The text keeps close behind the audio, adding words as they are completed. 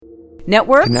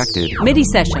Network. Connected. MIDI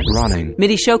session. Running.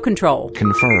 MIDI show control.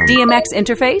 Confirmed. DMX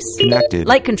interface. Connected.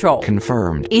 Light control.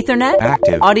 Confirmed. Ethernet.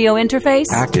 Active. Audio interface.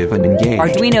 Active and engaged.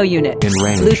 Arduino unit. In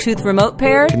range. Bluetooth remote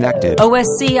paired. Connected.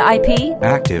 OSC IP.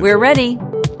 Active. We're ready.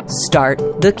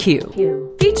 Start the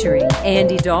Cue. Featuring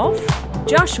Andy Dolph,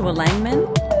 Joshua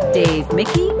Langman, Dave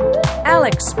Mickey,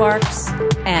 Alex Sparks,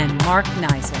 and Mark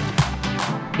Neiser.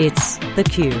 It's the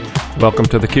Cue. Welcome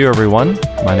to the Cue, everyone.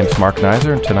 My name is Mark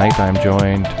Neiser, and tonight I'm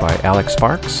joined by Alex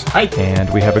Sparks. Hi.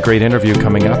 And we have a great interview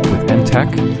coming up with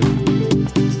Enttec.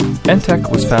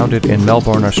 Enttec was founded in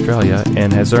Melbourne, Australia,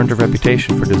 and has earned a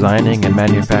reputation for designing and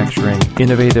manufacturing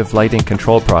innovative lighting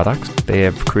control products. They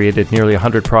have created nearly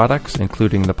 100 products,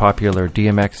 including the popular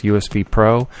DMX USB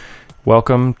Pro.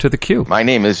 Welcome to the Cue. My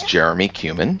name is Jeremy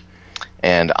Cumin,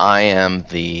 and I am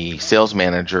the sales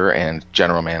manager and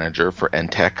general manager for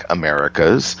Enttec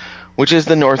Americas, which is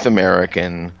the North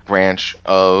American branch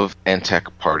of Enttec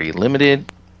Party Limited,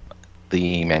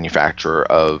 the manufacturer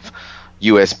of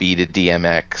USB to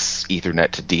DMX, Ethernet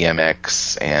to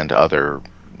DMX, and other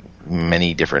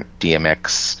many different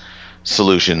DMX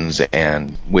solutions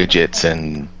and widgets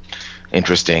and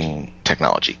interesting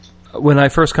technology. When I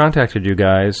first contacted you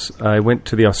guys, I went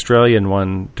to the Australian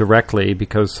one directly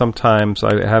because sometimes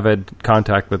I have had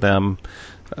contact with them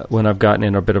when I've gotten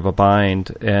in a bit of a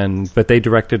bind, but they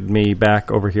directed me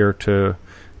back over here to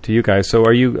you guys. So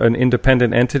are you an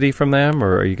independent entity from them,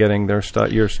 or are you getting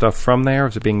your stuff from there?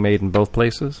 Is it being made in both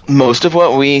places? Most of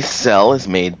what we sell is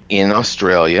made in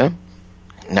Australia,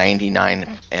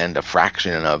 99 and a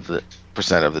fraction of the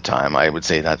percent of the time. I would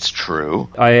say that's true.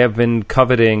 I have been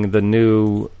coveting the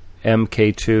new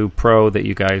MK2 Pro that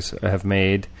you guys have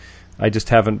made. I just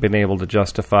haven't been able to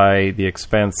justify the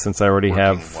expense since I already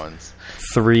have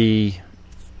three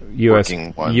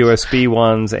USB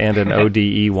ones and an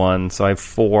ODE one, so I have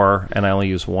four, and I only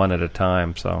use one at a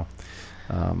time. So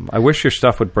I wish your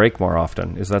stuff would break more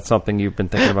often. Is that something you've been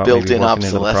thinking about? Built-in maybe working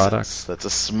into the obsolescence. products? That's a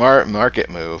smart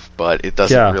market move, but it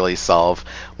doesn't really solve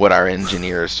what our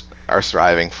engineers are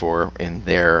striving for in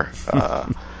their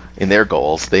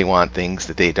goals. They want things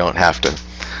that they don't have to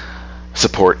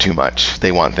support too much.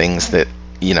 They want things that,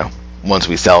 once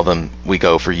we sell them, we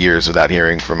go for years without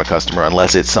hearing from a customer,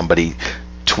 unless it's somebody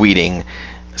tweeting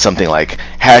something like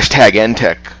hashtag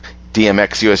Enttec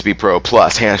DMX USB Pro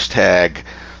plus hashtag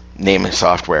name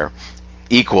software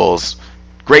equals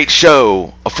great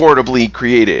show affordably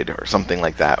created or something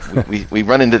like that. We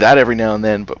run into that every now and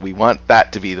then, but we want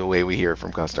that to be the way we hear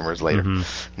from customers later.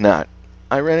 Not,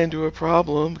 I ran into a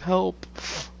problem, help.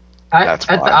 At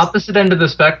the opposite end of the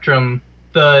spectrum,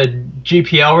 the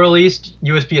GPL released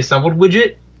USB assembled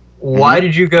widget. Why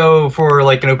did you go for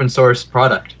like an open source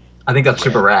product? I think that's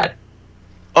super rad.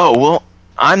 Oh, well,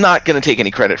 I'm not going to take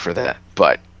any credit for that,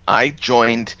 but I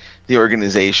joined the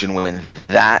organization when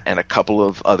that and a couple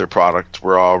of other products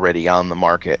were already on the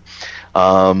market.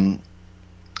 I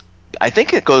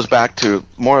think it goes back to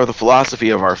more of the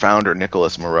philosophy of our founder,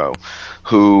 Nicholas Moreau,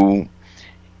 who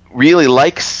really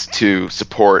likes to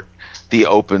support the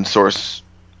open source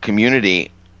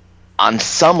community on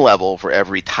some level for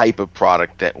every type of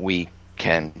product that we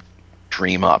can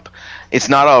dream up. It's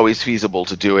not always feasible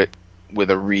to do it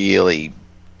with a really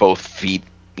both feet,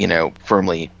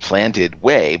 firmly planted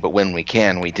way, but when we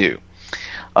can, we do.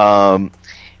 The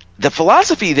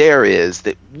philosophy there is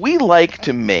that we like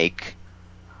to make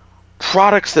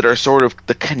products that are sort of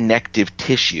the connective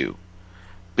tissue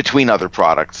between other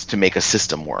products to make a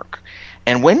system work.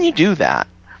 And when you do that,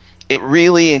 it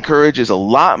really encourages a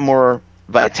lot more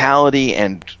vitality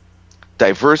and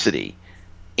diversity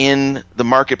in the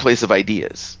marketplace of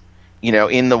ideas.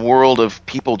 In the world of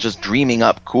people just dreaming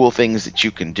up cool things that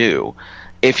you can do,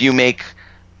 if you make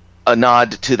a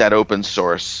nod to that open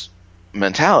source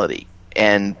mentality.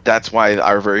 And that's why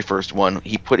our very first one,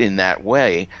 he put in that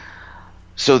way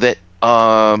so that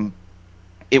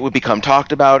it would become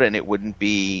talked about and it wouldn't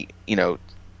be,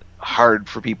 hard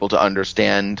for people to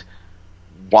understand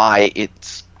why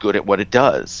it's good at what it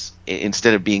does,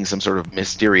 instead of being some sort of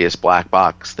mysterious black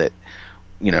box that,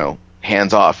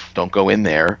 hands off, don't go in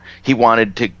there. He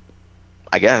wanted to,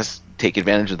 I guess, take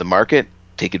advantage of the market,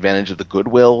 take advantage of the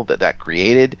goodwill that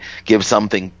created, give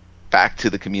something back to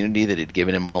the community that had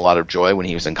given him a lot of joy when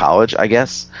he was in college, I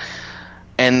guess.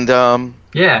 And and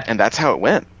that's how it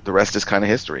went. The rest is kind of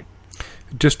history.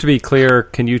 Just to be clear,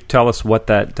 can you tell us what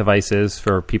that device is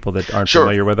for people that aren't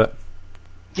familiar with it?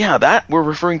 Yeah, that we're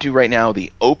referring to right now,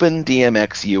 the Open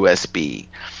DMX USB.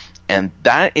 And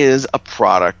that is a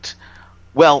product.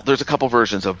 Well, there's a couple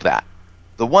versions of that.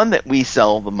 The one that we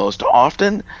sell the most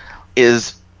often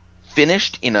is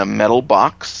finished in a metal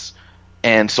box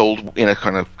and sold in a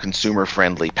kind of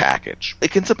consumer-friendly package.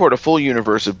 It can support a full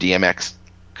universe of DMX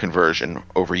conversion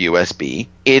over USB.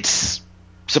 It's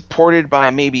supported by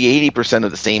maybe 80%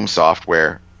 of the same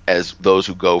software as those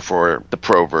who go for the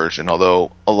Pro version,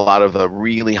 although a lot of the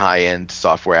really high-end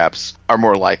software apps are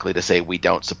more likely to say we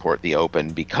don't support the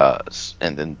Open because,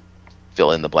 and then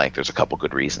fill in the blank. There's a couple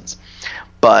good reasons.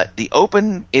 But the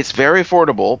Open, it's very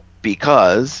affordable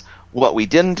because what we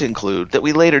didn't include, that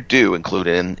we later do include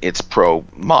in its Pro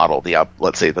model,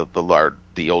 let's say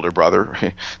the older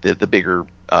brother, the bigger,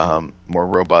 more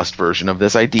robust version of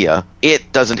this idea,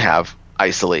 it doesn't have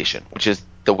isolation, which is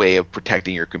the way of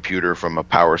protecting your computer from a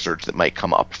power surge that might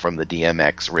come up from the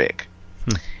DMX rig.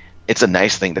 It's a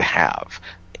nice thing to have.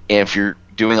 If you're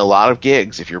doing a lot of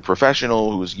gigs, if you're a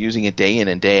professional who's using it day in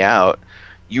and day out,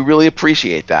 you really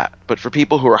appreciate that. But for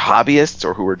people who are hobbyists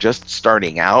or who are just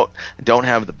starting out and don't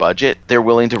have the budget, they're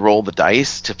willing to roll the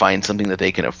dice to find something that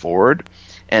they can afford.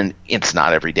 And it's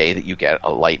not every day that you get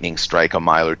a lightning strike a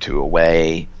mile or two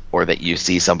away, or that you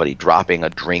see somebody dropping a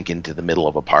drink into the middle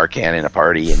of a par can in a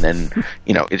party, and then,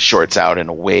 it shorts out and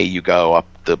away you go up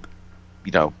the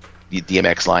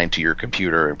DMX line to your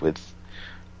computer with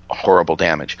horrible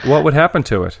damage. What would happen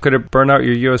to it? Could it burn out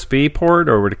your USB port,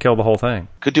 or would it kill the whole thing?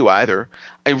 Could do either.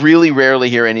 I really rarely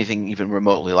hear anything even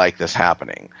remotely like this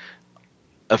happening.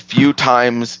 A few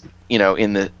times,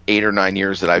 in the 8 or 9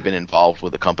 years that I've been involved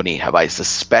with the company, have I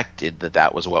suspected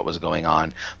that was what was going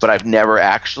on, but I've never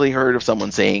actually heard of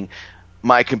someone saying,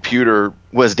 my computer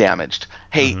was damaged.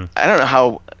 Hey, I don't know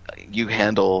how you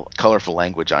handle colorful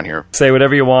language on here. Say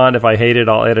whatever you want. If I hate it,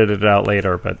 I'll edit it out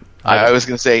later, but... I was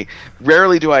going to say,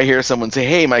 rarely do I hear someone say,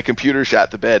 hey, my computer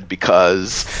shot the bed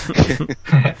because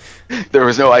there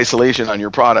was no isolation on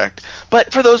your product.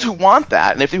 But for those who want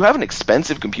that, and if you have an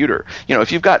expensive computer,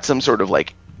 if you've got some sort of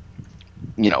Mac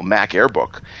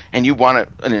Airbook, and you want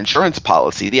an insurance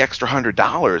policy, the extra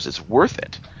 $100 is worth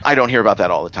it. I don't hear about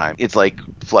that all the time. It's like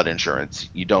flood insurance.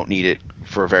 You don't need it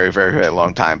for a very, very, very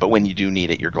long time, but when you do need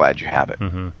it, you're glad you have it.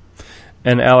 Mm-hmm.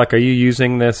 And Alec, are you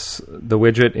using the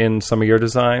widget in some of your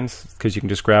designs? Because you can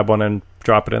just grab one and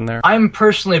drop it in there? I'm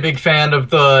personally a big fan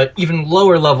of the even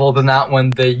lower level than that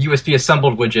one, the USB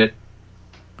assembled widget,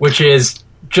 which is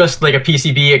just like a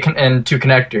PCB and 2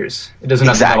 connectors. It doesn't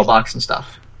have the metal box and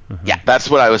stuff. Yeah, that's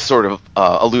what I was sort of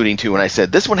alluding to when I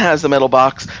said this one has the metal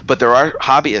box, but there are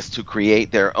hobbyists who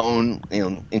create their own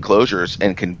enclosures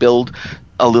and can build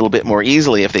a little bit more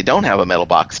easily if they don't have a metal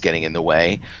box getting in the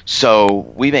way.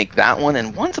 So we make that one,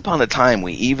 and once upon a time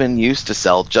we even used to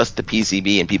sell just the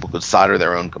PCB and people could solder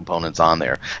their own components on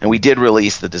there. And we did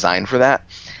release the design for that,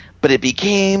 but it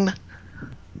became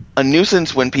a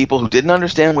nuisance when people who didn't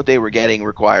understand what they were getting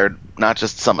required not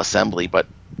just some assembly, but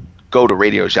go to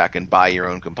Radio Shack and buy your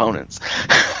own components.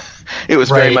 It was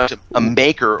very much a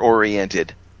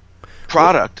maker-oriented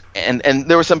product, and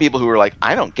there were some people who were like,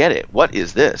 I don't get it. What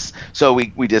is this? So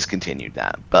we discontinued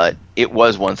that, but it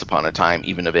was once upon a time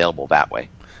even available that way.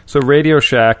 So Radio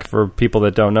Shack, for people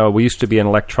that don't know, we used to be an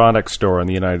electronics store in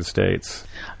the United States.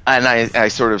 And I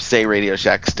sort of say Radio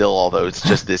Shack still, although it's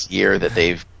just this year that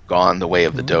they've gone the way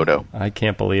of the dodo. I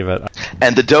can't believe it.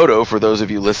 And the dodo, for those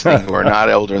of you listening who are not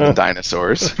older than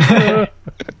dinosaurs, is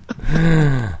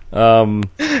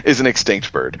an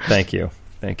extinct bird. Thank you.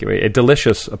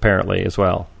 Delicious, apparently, as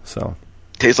well. So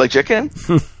tastes like chicken.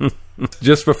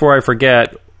 Just before I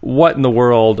forget, what in the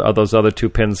world are those other 2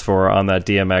 pins for on that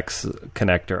DMX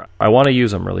connector? I want to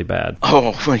use them really bad.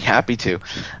 Oh, I'm happy to.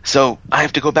 So I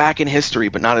have to go back in history,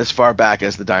 but not as far back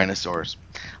as the dinosaurs.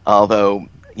 Although,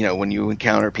 when you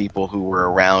encounter people who were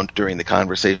around during the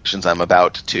conversations I'm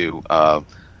about to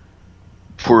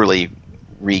poorly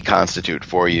reconstitute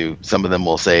for you, some of them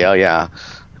will say, oh yeah,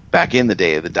 back in the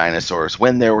day of the dinosaurs,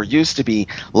 when there used to be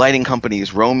lighting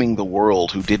companies roaming the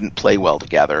world who didn't play well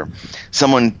together,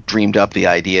 someone dreamed up the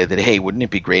idea that, hey, wouldn't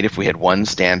it be great if we had one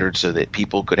standard so that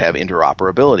people could have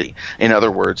interoperability? In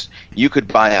other words, you could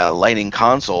buy a lighting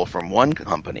console from one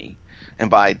company and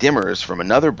buy dimmers from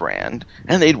another brand,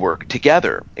 and they'd work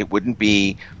together. It wouldn't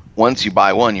be, once you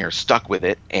buy one, you're stuck with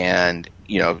it, and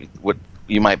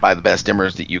you might buy the best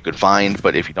dimmers that you could find,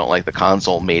 but if you don't like the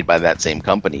console made by that same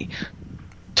company,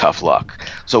 tough luck.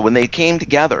 So when they came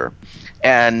together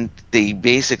and they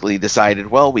basically decided,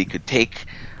 well, we could take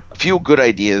a few good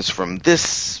ideas from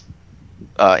this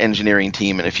engineering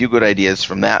team and a few good ideas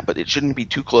from that, but it shouldn't be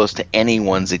too close to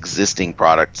anyone's existing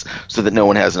products so that no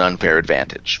one has an unfair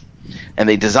advantage. And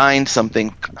they designed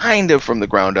something kind of from the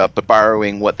ground up, but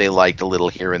borrowing what they liked a little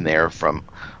here and there from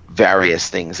various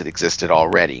things that existed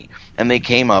already. And they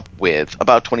came up with,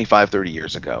 about 25, 30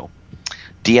 years ago,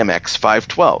 DMX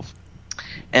 512.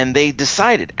 And they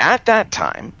decided at that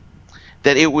time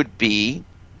that it would be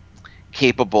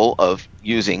capable of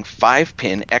using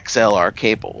 5-pin XLR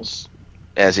cables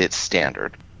as its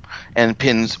standard. And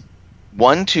pins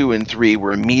 1, 2, and 3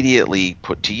 were immediately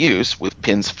put to use, with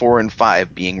pins 4 and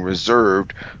 5 being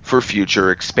reserved for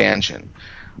future expansion.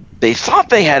 They thought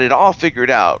they had it all figured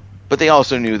out, but they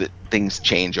also knew that things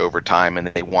change over time and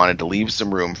they wanted to leave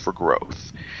some room for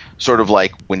growth. Sort of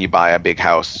like when you buy a big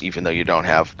house, even though you don't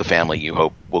have the family you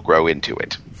hope will grow into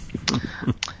it.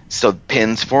 So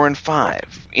pins 4 and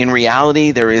 5. In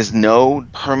reality, there is no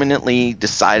permanently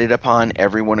decided upon,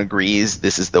 everyone agrees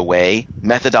this is the way,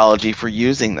 methodology for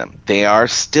using them. They are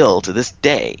still, to this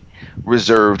day,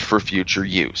 reserved for future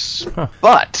use.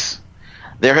 But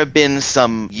there have been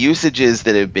some usages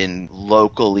that have been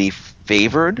locally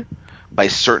favored by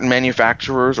certain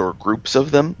manufacturers or groups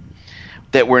of them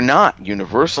that were not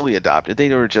universally adopted.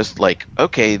 They were just like,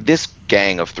 okay, this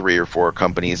gang of 3 or 4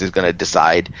 companies is going to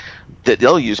decide that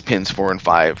they'll use pins 4 and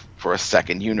 5 for a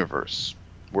second universe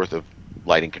worth of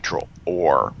lighting control.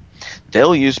 Or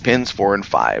they'll use pins 4 and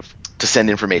 5 to send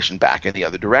information back in the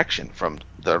other direction from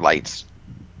their lights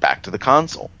back to the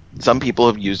console. Some people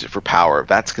have used it for power.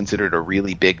 That's considered a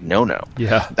really big no-no.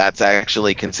 Yeah. That's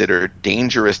actually considered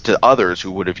dangerous to others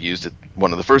who would have used it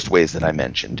one of the first ways that I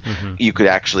mentioned. Mm-hmm. You could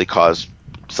actually cause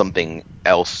something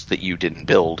else that you didn't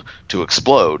build to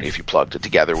explode if you plugged it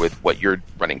together with what you're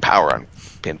running power on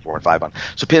pin 4 and 5 on.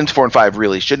 So pins 4 and 5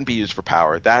 really shouldn't be used for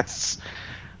power. That's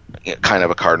kind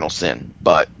of a cardinal sin.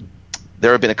 But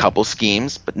there have been a couple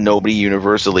schemes, but nobody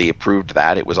universally approved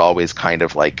that. It was always kind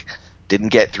of like didn't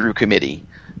get through committee.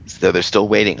 So they're still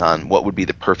waiting on what would be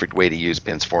the perfect way to use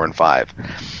pins 4 and 5.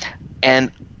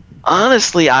 And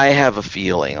honestly, I have a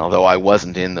feeling, although I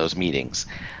wasn't in those meetings,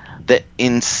 that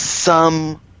in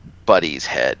somebody's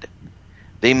head,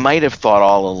 they might have thought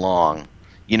all along,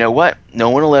 you know what, no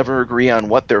one will ever agree on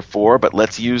what they're for, but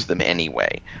let's use them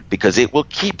anyway, because it will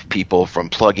keep people from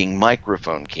plugging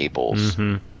microphone cables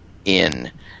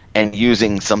in and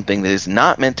using something that is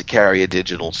not meant to carry a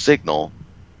digital signal.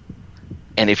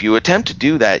 And if you attempt to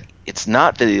do that, it's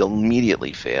not that it'll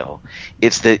immediately fail.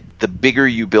 It's that the bigger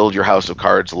you build your house of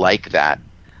cards like that,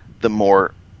 the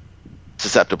more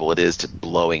susceptible it is to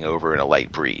blowing over in a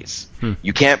light breeze.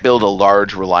 You can't build a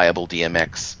large, reliable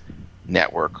DMX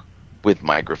network with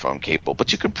microphone cable,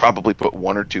 but you could probably put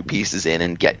 1 or 2 pieces in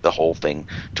and get the whole thing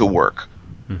to work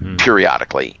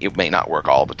periodically. It may not work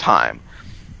all the time.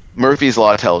 Murphy's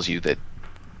Law tells you that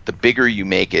the bigger you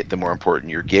make it, the more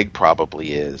important your gig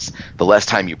probably is, the less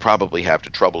time you probably have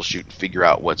to troubleshoot and figure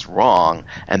out what's wrong,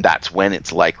 and that's when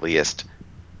it's likeliest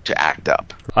to act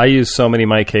up. I use so many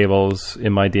mic cables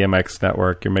in my DMX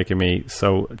network. You're making me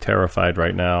so terrified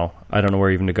right now. I don't know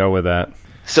where even to go with that.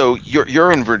 So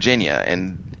you're in Virginia,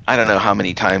 and I don't know how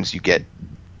many times you get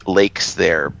lakes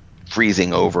there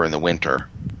freezing over in the winter.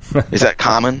 Is that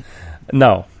common?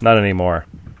 No, not anymore.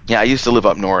 Yeah, I used to live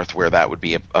up north where that would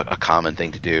be a common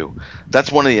thing to do.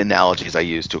 That's one of the analogies I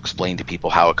use to explain to people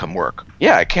how it can work.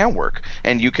 Yeah, it can work.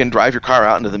 And you can drive your car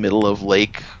out into the middle of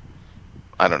Lake,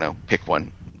 I don't know, pick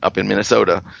one, up in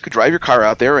Minnesota. You could drive your car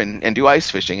out there and do ice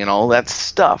fishing and all that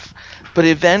stuff. But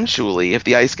eventually, if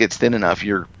the ice gets thin enough,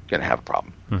 you're going to have a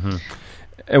problem.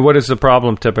 And what is the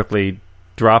problem typically?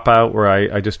 Dropout where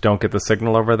I just don't get the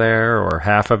signal over there, or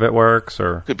half of it works,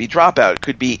 or could be dropout,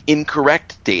 could be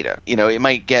incorrect data. You know, it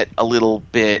might get a little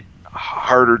bit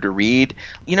harder to read.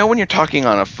 You know, when you're talking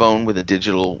on a phone with a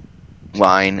digital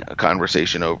line, a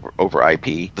conversation over IP,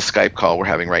 the Skype call we're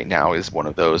having right now is one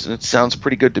of those, and it sounds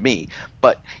pretty good to me.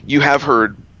 But you have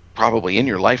heard probably in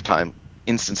your lifetime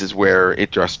instances where it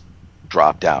just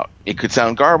dropped out. It could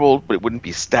sound garbled, but it wouldn't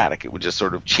be static. It would just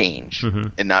sort of change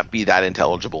and not be that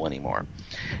intelligible anymore.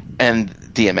 And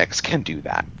DMX can do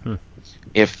that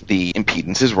if the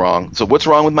impedance is wrong. So what's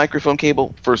wrong with microphone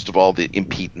cable? First of all, the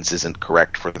impedance isn't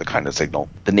correct for the kind of signal.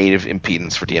 The native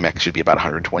impedance for DMX should be about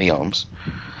 120 ohms.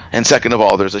 And second of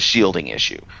all, there's a shielding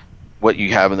issue. What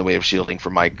you have in the way of shielding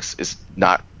for mics is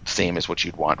not the same as what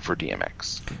you'd want for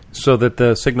DMX. So that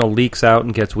the signal leaks out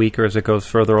and gets weaker as it goes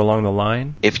further along the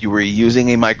line? If you were using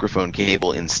a microphone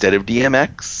cable instead of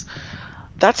DMX,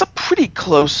 that's a pretty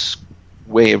close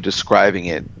way of describing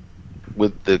it,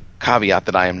 with the caveat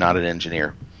that I am not an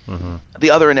engineer.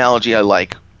 The other analogy I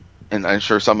like, and I'm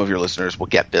sure some of your listeners will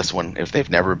get this one if they've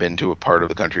never been to a part of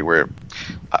the country where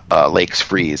lakes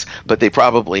freeze, but they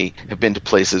probably have been to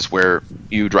places where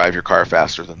you drive your car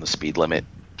faster than the speed limit.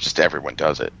 Just everyone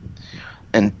does it.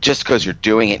 And just because you're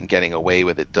doing it and getting away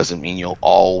with it doesn't mean you'll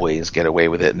always get away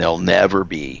with it, and there'll never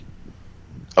be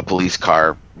a police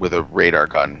car with a radar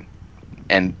gun.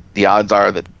 And the odds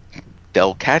are that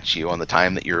they'll catch you on the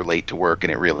time that you're late to work,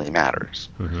 and it really matters.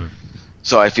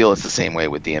 So I feel it's the same way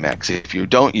with DMX. If you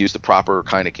don't use the proper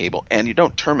kind of cable and you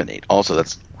don't terminate, also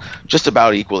that's just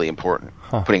about equally important,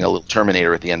 putting a little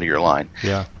terminator at the end of your line.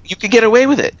 Yeah. You could get away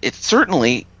with it. It's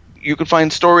certainly, you could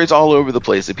find stories all over the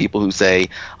place of people who say,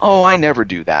 oh, I never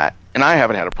do that, and I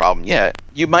haven't had a problem yet.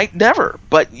 You might never,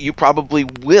 but you probably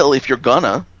will if you're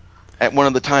gonna, at one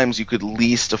of the times you could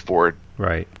least afford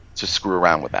to screw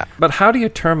around with that. But how do you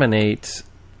terminate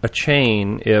a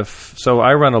chain so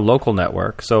I run a local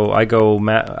network, so I go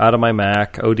out of my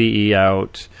Mac, ODE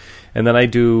out, and then I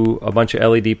do a bunch of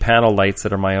LED panel lights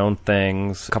that are my own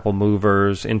things, a couple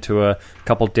movers into a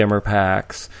couple dimmer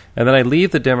packs, and then I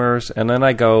leave the dimmers, and then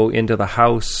I go into the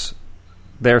house,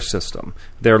 their system,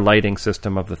 their lighting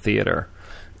system of the theater.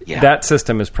 Yeah. That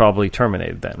system is probably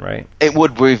terminated then, right? It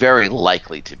would be very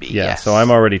likely to be, yes. So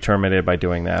I'm already terminated by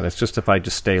doing that. It's just if I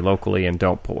just stay locally and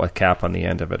don't put a cap on the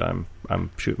end of it, I'm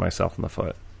shooting myself in the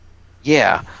foot.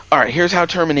 Yeah. All right, here's how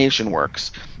termination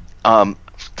works.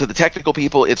 To the technical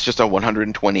people, it's just a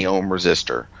 120 ohm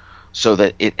resistor so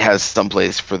that it has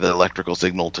someplace for the electrical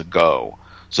signal to go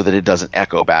so that it doesn't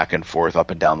echo back and forth up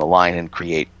and down the line and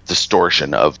create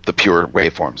distortion of the pure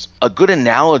waveforms. A good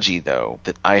analogy, though,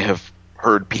 that I have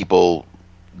heard people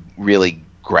really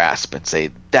grasp and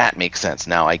say, that makes sense,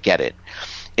 now I get it,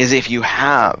 is if you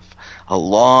have a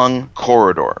long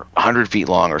corridor, 100 feet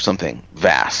long or something,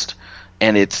 vast,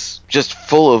 and it's just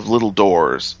full of little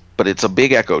doors, but it's a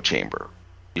big echo chamber.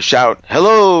 You shout,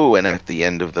 hello, and at the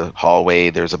end of the hallway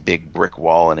there's a big brick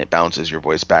wall and it bounces your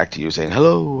voice back to you saying,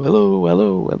 hello, hello,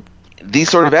 hello.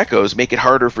 These sort of echoes make it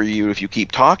harder for you if you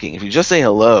keep talking. If you just say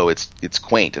hello, it's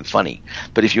quaint and funny.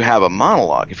 But if you have a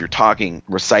monologue, if you're talking,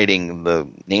 reciting the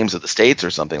names of the states or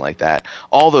something like that,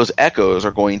 all those echoes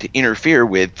are going to interfere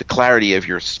with the clarity of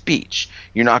your speech.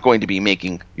 You're not going to be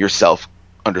making yourself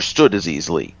understood as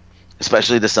easily,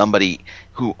 especially to somebody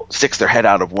who sticks their head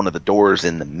out of one of the doors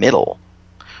in the middle,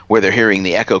 where they're hearing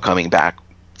the echo coming back,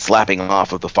 slapping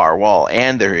off of the far wall,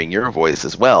 and they're hearing your voice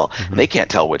as well, and they can't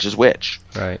tell which is which.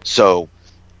 Right. So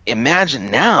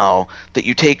imagine now that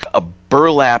you take a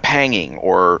burlap hanging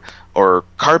or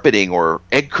carpeting or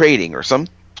egg crating or some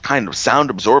kind of sound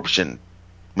absorption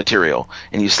material,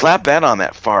 and you slap that on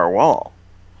that far wall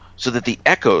so that the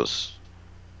echoes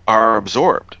are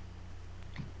absorbed.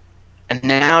 And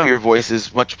now your voice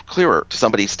is much clearer to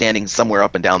somebody standing somewhere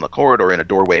up and down the corridor in a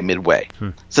doorway midway.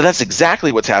 So that's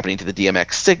exactly what's happening to the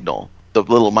DMX signal. The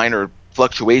little minor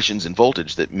fluctuations in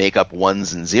voltage that make up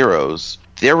ones and zeros,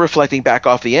 they're reflecting back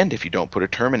off the end if you don't put a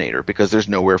terminator, because there's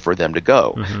nowhere for them to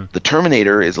go. The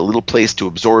terminator is a little place to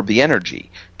absorb the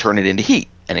energy, turn it into heat,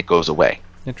 and it goes away.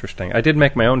 Interesting. I did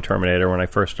make my own terminator when I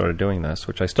first started doing this,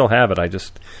 which I still have it.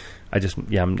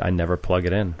 I never plug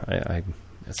it in.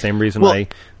 Same reason I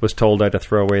was told I had to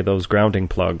throw away those grounding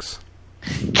plugs.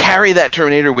 Carry that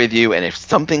terminator with you, and if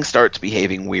something starts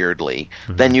behaving weirdly,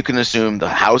 then you can assume the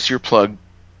house you're plugged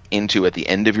into at the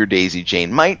end of your daisy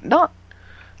chain might not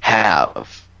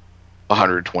have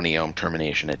 120 ohm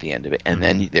termination at the end of it, and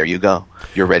then there you go.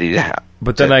 You're ready to have.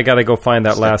 But then I got to go find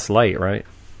that last light, right?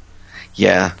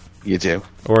 Yeah, you do.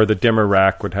 Or the dimmer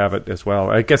rack would have it as well.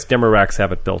 I guess dimmer racks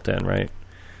have it built in, right?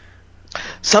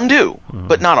 Some do,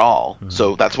 but not all.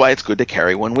 So that's why it's good to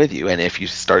carry one with you. And if you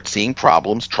start seeing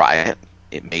problems, try it.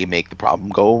 It may make the problem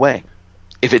go away.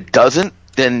 If it doesn't,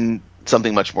 then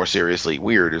something much more seriously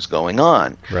weird is going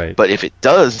on. Right. But if it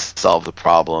does solve the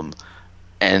problem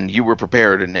and you were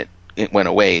prepared and it went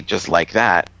away just like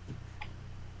that,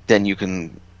 then you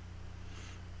can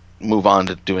move on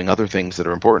to doing other things that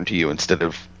are important to you instead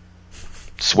of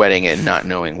sweating and not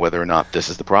knowing whether or not this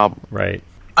is the problem. Right.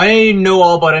 I know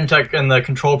all about Enttec and the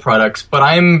control products, but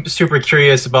I'm super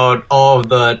curious about all of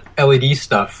the LED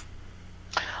stuff.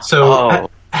 So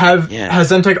has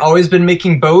Enttec always been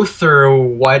making both, or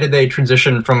why did they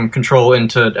transition from control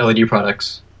into LED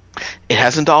products? It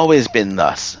hasn't always been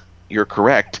thus. You're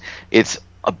correct. It's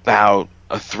about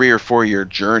a 3 or 4 year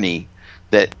journey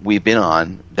that we've been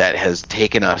on that has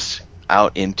taken us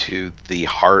out into the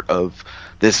heart of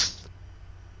this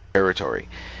territory.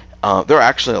 There are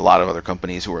actually a lot of other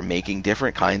companies who are making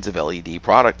different kinds of LED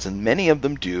products, and many of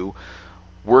them do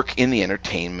work in the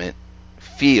entertainment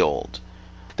field.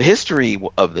 The history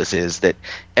of this is that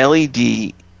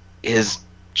LED is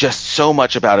just so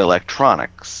much about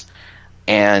electronics,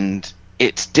 and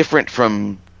it's different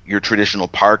from your traditional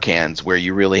par cans where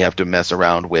you really have to mess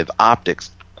around with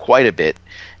optics quite a bit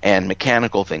and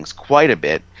mechanical things quite a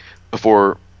bit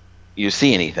before you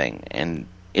see anything. And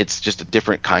it's just a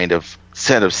different kind of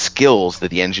set of skills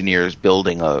that the engineers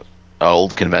building a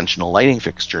old conventional lighting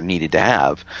fixture needed to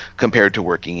have compared to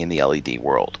working in the LED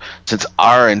world. Since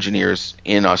our engineers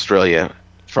in Australia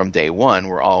from day one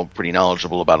were all pretty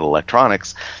knowledgeable about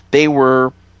electronics. They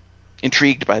were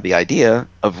intrigued by the idea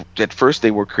of, at first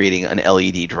they were creating an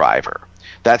LED driver.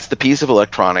 That's the piece of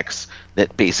electronics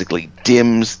that basically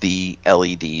dims the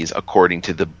LEDs according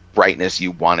to the brightness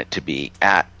you want it to be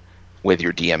at with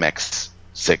your DMX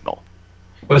signal.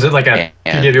 Was it like a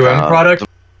PWM product?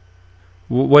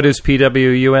 What is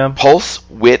PWM? Pulse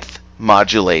width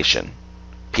modulation.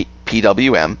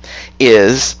 PWM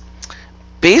is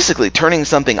basically turning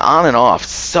something on and off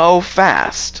so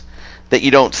fast that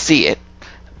you don't see it,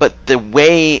 but the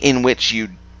way in which you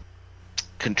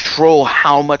control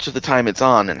how much of the time it's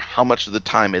on and how much of the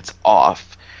time it's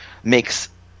off makes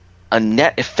a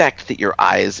net effect that your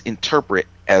eyes interpret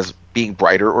as being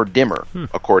brighter or dimmer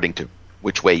according to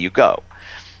which way you go.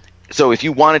 So if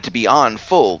you want it to be on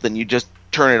full, then you just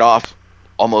turn it off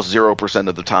almost 0%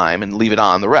 of the time and leave it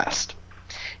on the rest.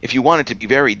 If you want it to be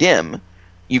very dim,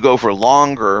 you go for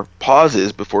longer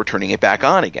pauses before turning it back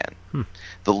on again.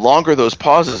 The longer those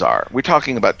pauses are, we're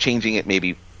talking about changing it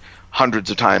maybe hundreds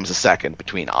of times a second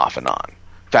between off and on,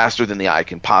 faster than the eye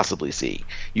can possibly see.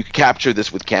 You can capture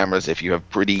this with cameras if you have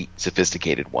pretty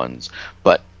sophisticated ones,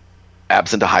 but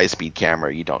absent a high-speed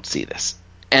camera, you don't see this.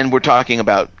 And we're talking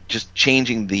about just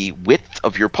changing the width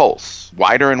of your pulse,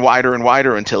 wider and wider and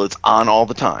wider until it's on all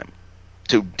the time,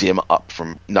 to dim up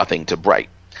from nothing to bright.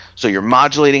 So you're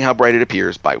modulating how bright it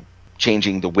appears by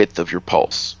changing the width of your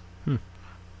pulse.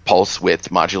 Pulse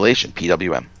width modulation,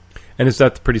 PWM. And is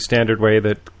that the pretty standard way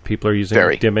that people are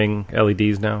using dimming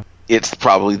LEDs now? It's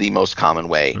probably the most common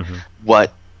way.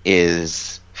 What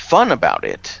is fun about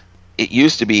it, it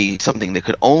used to be something that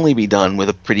could only be done with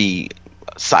a pretty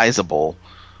sizable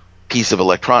piece of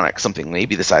electronics, something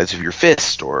maybe the size of your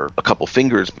fist or a couple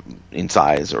fingers in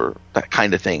size or that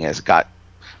kind of thing as it got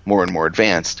more and more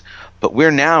advanced. But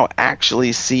we're now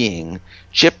actually seeing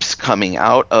chips coming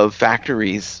out of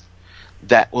factories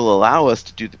that will allow us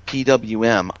to do the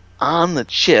PWM on the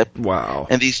chip. Wow.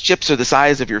 And these chips are the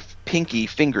size of your pinky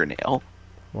fingernail.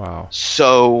 Wow.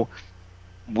 So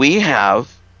we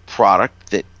have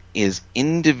product that is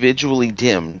individually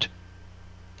dimmed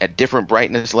at different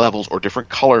brightness levels or different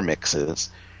color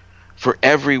mixes for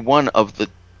every one of the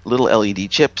little LED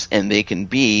chips, and they can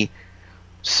be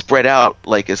spread out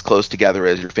like as close together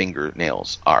as your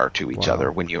fingernails are to each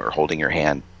other when you are holding your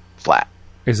hand flat.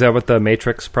 Is that what the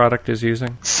Matrix product is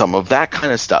using? Some of that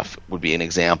kind of stuff would be an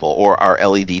example. Or our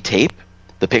LED tape,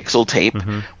 the Pixel tape.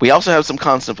 We also have some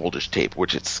constant voltage tape,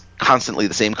 which it's constantly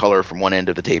the same color from one end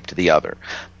of the tape to the other.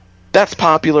 That's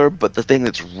popular, but the thing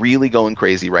that's really going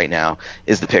crazy right now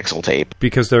is the Pixel tape.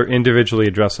 Because they're individually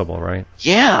addressable, right?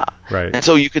 Yeah. Right. And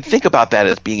so you can think about that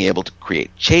as being able to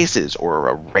create chases or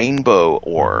a rainbow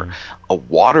or a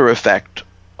water effect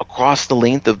across the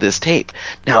length of this tape.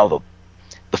 Now,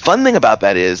 the fun thing about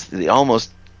that is that it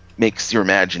almost makes your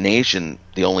imagination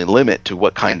the only limit to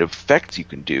what kind of effects you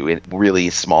can do in really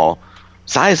small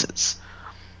sizes.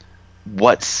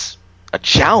 What's a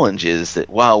challenge is that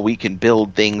while we can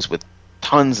build things with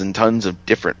tons and tons of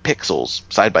different pixels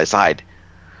side by side,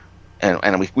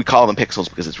 and we call them pixels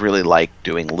because it's really like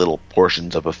doing little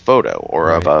portions of a photo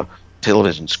or of a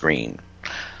television screen.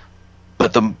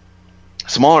 But the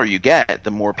smaller you get,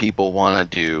 the more people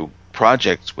want to do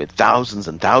projects with thousands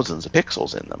and thousands of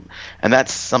pixels in them. And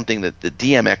that's something that the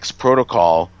DMX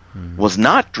protocol was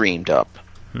not dreamed up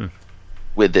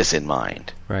with this in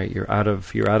mind. Right, you're out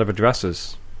of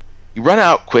addresses. You run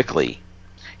out quickly.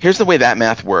 Here's the way that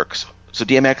math works. So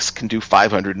DMX can do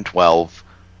 512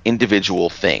 individual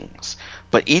things.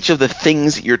 But each of the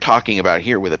things that you're talking about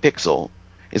here with a pixel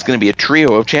is going to be a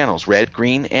trio of channels, red,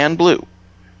 green, and blue.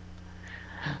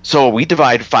 So we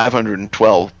divide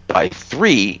 512 by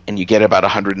 3, and you get about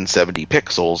 170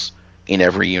 pixels in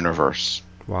every universe.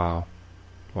 Wow.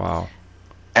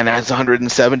 And as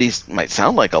 170 might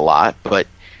sound like a lot, but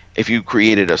if you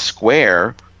created a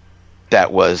square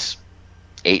that was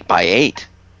 8 by 8,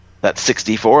 that's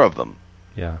 64 of them.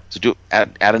 Yeah. So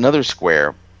add another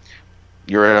square.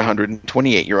 You're at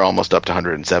 128. You're almost up to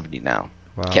 170 now.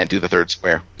 Wow. Can't do the third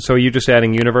square. So are you just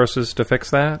adding universes to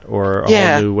fix that, or a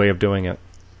whole new way of doing it?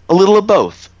 A little of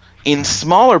both. In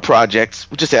smaller projects,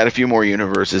 we just add a few more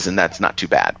universes, and that's not too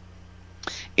bad.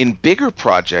 In bigger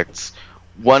projects,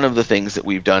 one of the things that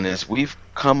we've done is we've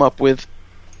come up with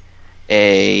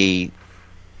I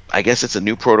guess it's a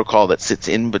new protocol that sits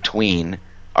in between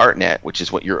ArtNet, which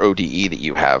is what your ODE that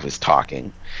you have is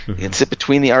talking. You can sit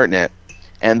between the ArtNet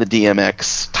and the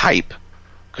DMX type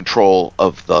control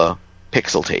of the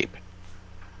Pixel tape.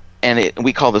 And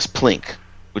we call this Plink,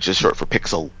 which is short for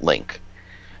Pixel Link.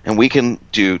 And we can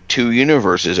do 2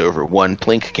 universes over one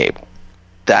Plink cable.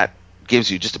 That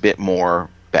gives you just a bit more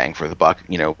bang for the buck,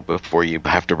 before you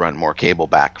have to run more cable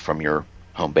back from your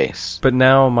home base. But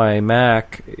now my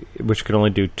Mac, which can only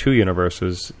do 2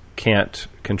 universes, can't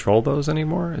control those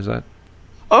anymore? Is that...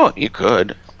 Oh, you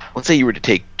could. Let's say you were to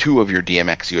take 2 of your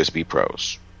DMX USB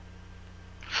Pros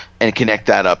and connect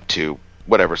that up to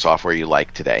whatever software you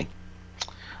like today.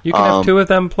 You can have 2 of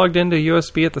them plugged into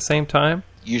USB at the same time?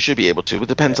 You should be able to. It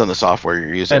depends on the software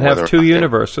you're using. And have 2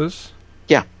 universes?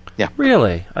 Yeah.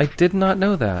 Really? I did not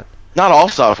know that. Not all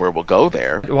software will go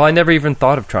there. Well, I never even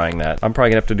thought of trying that. I'm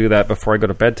probably going to have to do that before I go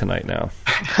to bed tonight now.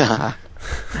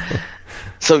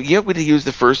 So you would use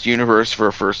the first universe for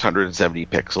a first 170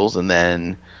 pixels, and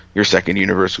then your second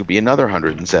universe would be another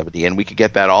 170, and we could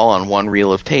get that all on one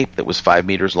reel of tape that was 5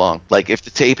 meters long. Like, if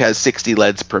the tape has 60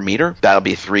 LEDs per meter, that'll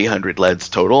be 300 LEDs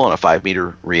total on a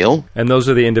 5-meter reel. And those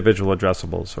are the individual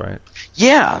addressables, right?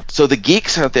 Yeah, so the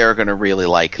geeks out there are going to really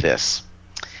like this.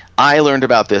 I learned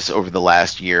about this over the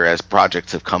last year as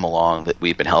projects have come along that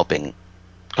we've been helping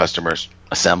customers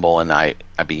assemble, and I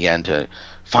began to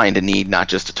find a need not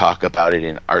just to talk about it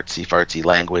in artsy-fartsy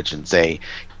language and say,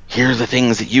 here are the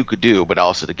things that you could do, but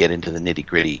also to get into the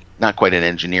nitty-gritty, not quite an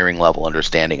engineering level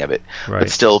understanding of it, right. But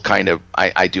still kind of,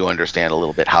 I do understand a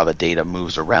little bit how the data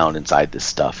moves around inside this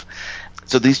stuff.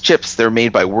 So these chips, they're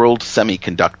made by World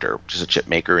Semiconductor, which is a chip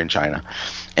maker in China,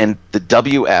 and the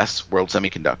WS, World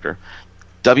Semiconductor,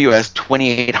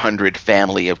 WS2800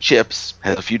 family of chips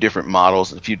has a few different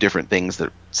models and a few different things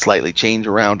that slightly change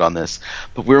around on this,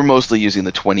 but we're mostly using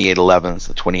the 2811s,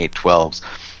 the 2812s,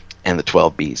 and the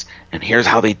 12Bs. And here's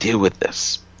how they deal with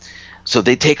this. So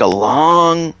they take a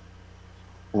long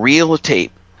reel of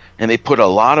tape and they put a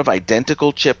lot of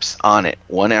identical chips on it,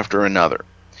 one after another.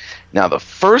 Now the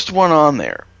first one on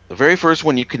there, the very first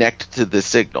one you connect to the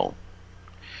signal,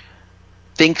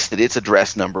 thinks that it's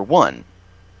address number 1.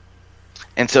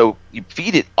 And so you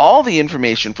feed it all the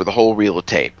information for the whole reel of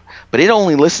tape, but it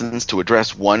only listens to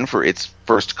address 1 for its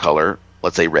first color,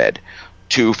 let's say red,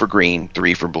 2 for green,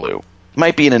 3 for blue. It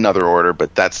might be in another order,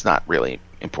 but that's not really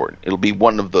important. It'll be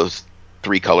one of those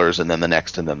 3 colors, and then the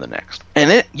next, and then the next.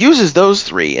 And it uses those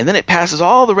 3, and then it passes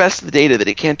all the rest of the data that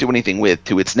it can't do anything with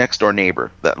to its next door neighbor.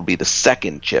 That'll be the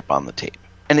second chip on the tape.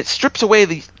 And it strips away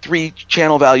the 3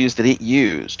 channel values that it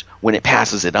used when it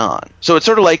passes it on. So it's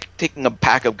sort of like taking a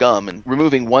pack of gum and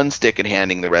removing 1 stick and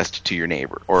handing the rest to your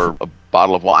neighbor, or a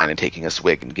bottle of wine and taking a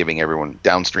swig and giving everyone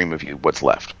downstream of you what's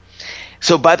left.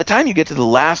 So by the time you get to the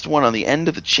last one on the end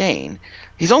of the chain,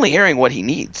 he's only hearing what he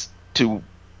needs to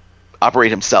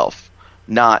operate himself,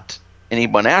 not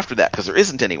anyone after that, because there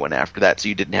isn't anyone after that, so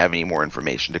you didn't have any more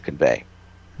information to convey.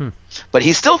 But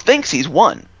he still thinks he's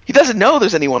won. He doesn't know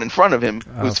there's anyone in front of him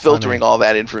who's filtering all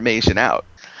that information out.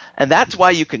 And that's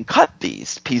why you can cut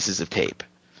these pieces of tape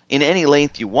in any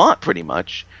length you want, pretty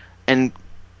much, and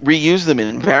reuse them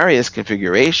in various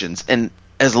configurations. And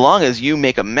as long as you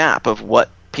make a map of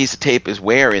what piece of tape is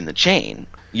where in the chain,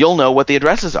 you'll know what the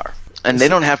addresses are. And they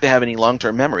don't have to have any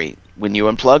long-term memory. When you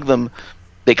unplug them,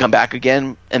 they come back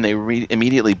again, and they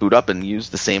immediately boot up and use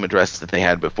the same address that they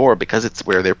had before because it's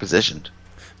where they're positioned.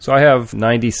 So I have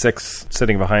 96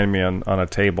 sitting behind me on a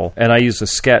table, and I use a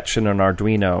sketch and an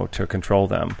Arduino to control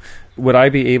them. Would I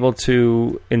be able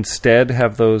to instead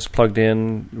have those plugged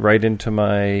in right into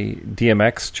my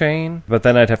DMX chain? But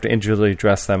then I'd have to individually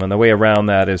address them, and the way around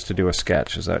that is to do a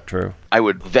sketch. Is that true? I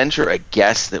would venture a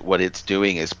guess that what it's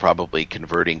doing is probably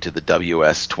converting to the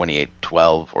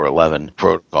WS2812 or 11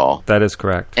 protocol. That is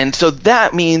correct. And so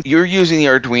that means you're using the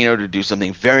Arduino to do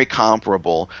something very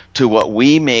comparable to what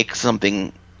we make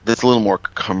something that's a little more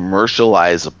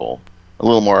commercializable, a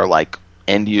little more like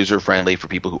end-user friendly for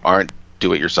people who aren't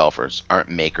do-it-yourselfers, aren't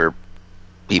maker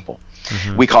people.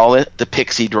 Mm-hmm. We call it the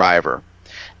Pixie driver.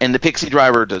 And the Pixie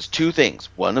driver does 2 things.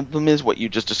 One of them is what you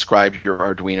just described your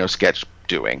Arduino sketch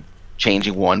doing,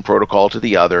 changing one protocol to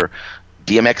the other,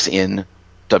 DMX in,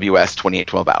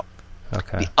 WS2812 out.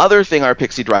 Okay. The other thing our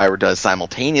Pixie driver does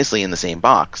simultaneously in the same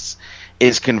box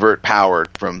is convert power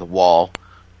from the wall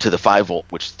to the 5-volt,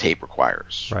 which the tape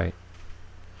requires. Right.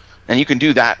 And you can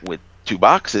do that with 2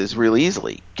 boxes really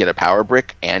easily. Get a power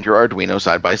brick and your Arduino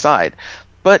side by side.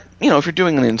 But, if you're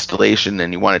doing an installation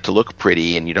and you want it to look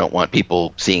pretty and you don't want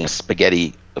people seeing a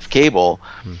spaghetti of cable,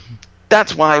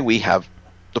 that's why we have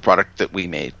the product that we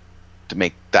made to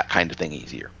make that kind of thing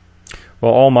easier.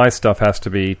 Well, all my stuff has to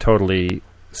be totally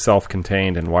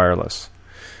self-contained and wireless.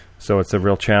 So it's a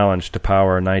real challenge to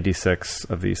power 96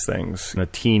 of these things in a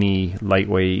teeny,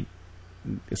 lightweight,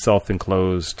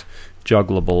 self-enclosed,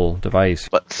 juggleable device.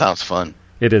 But sounds fun.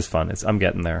 It is fun. I'm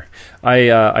getting there.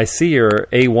 I see your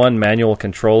A1 manual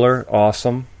controller.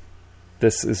 Awesome.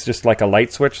 This is just like a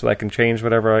light switch that I can change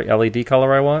whatever LED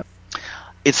color I want?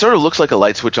 it sort of looks like a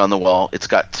light switch on the wall. It's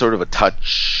got sort of a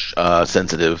touch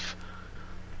sensitive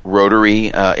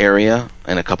rotary area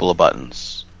and a couple of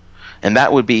buttons. And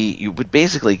that would be, you would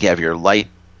basically have your light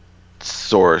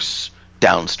source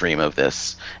downstream of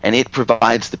this, and it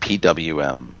provides the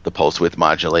PWM, the pulse width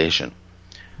modulation.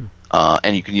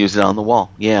 And you can use it on the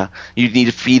wall. Yeah, you need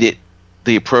to feed it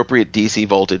the appropriate DC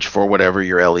voltage for whatever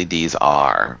your LEDs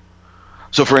are.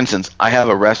 So, for instance, I have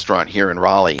a restaurant here in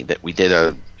Raleigh that we did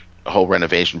a whole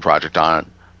renovation project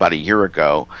on about a year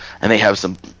ago, and they have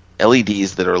some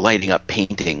LEDs that are lighting up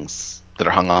paintings that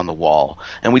are hung on the wall.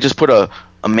 And we just put a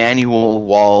manual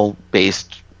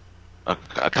wall-based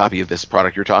a copy of this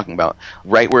product you're talking about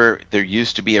right where there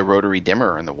used to be a rotary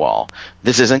dimmer in the wall.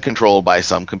 This isn't controlled by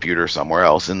some computer somewhere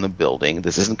else in the building.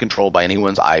 This isn't controlled by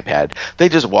anyone's iPad. They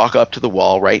just walk up to the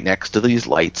wall right next to these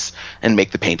lights and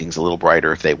make the paintings a little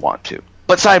brighter if they want to.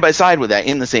 But side by side with that,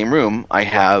 in the same room, I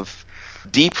have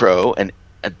D-Pro and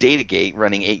a data gate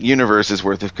running 8 universes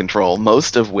worth of control,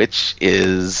 most of which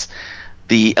is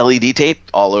the LED tape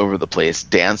all over the place,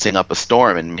 dancing up a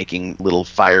storm and making little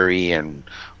fiery and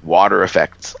water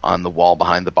effects on the wall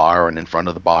behind the bar and in front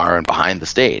of the bar and behind the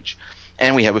stage.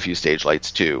 And we have a few stage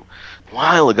lights too. A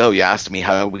while ago, you asked me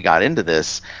how we got into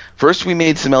this. First, we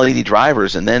made some LED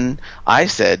drivers, and then I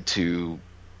said to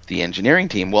the engineering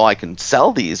team, well, I can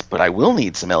sell these, but I will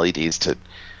need some LEDs to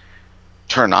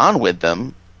turn on with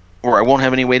them, or I won't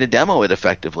have any way to demo it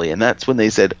effectively. And that's when they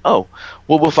said, oh,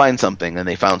 well, we'll find something. And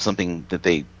they found something that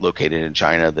they located in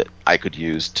China that I could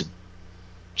use to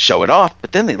show it off.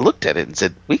 But then they looked at it and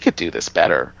said, we could do this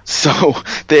better. So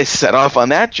they set off on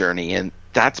that journey, and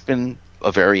that's been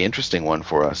a very interesting one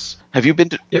for us. Have you been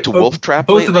to Wolf Trap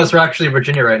Both lately? of us are actually in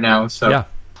Virginia right now. So Yeah.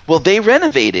 Well, they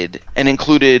renovated and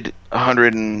included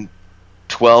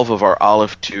 112 of our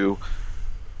Olive 2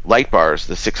 light bars,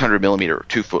 the 600 millimeter,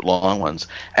 2-foot long ones,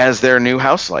 as their new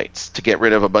house lights to get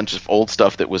rid of a bunch of old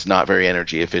stuff that was not very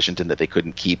energy efficient and that they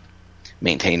couldn't keep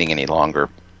maintaining any longer.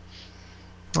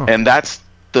 Oh. And that's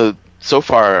so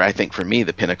far, I think, for me,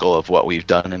 the pinnacle of what we've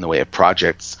done in the way of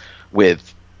projects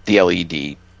with the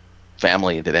LED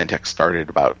family that Enttec started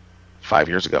about 5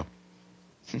 years ago.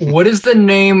 What does the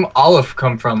name Olive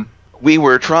come from? We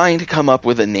were trying to come up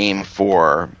with a name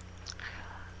for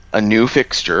a new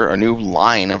fixture, a new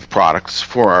line of products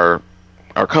for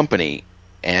our company,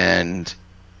 and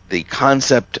the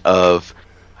concept of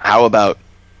how about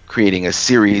creating a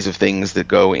series of things that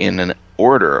go in an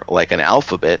order, like an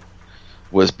alphabet,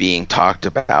 was being talked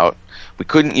about. We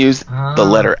couldn't use the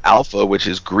letter alpha, which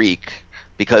is Greek,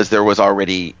 because there was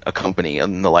already a company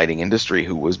in the lighting industry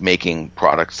who was making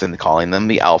products and calling them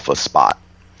the Alpha Spot.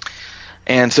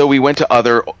 And so we went to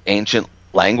other ancient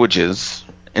languages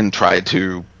and tried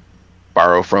to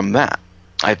borrow from that.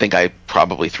 I think I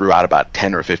probably threw out about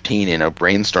 10 or 15 in a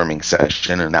brainstorming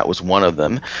session, and that was one of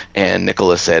them. And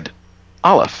Nicholas said,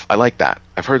 Aleph, I like that.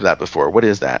 I've heard that before. What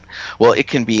is that? Well, it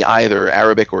can be either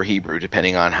Arabic or Hebrew,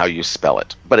 depending on how you spell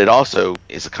it. But it also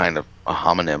is a kind of a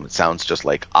homonym. It sounds just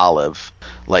like olive,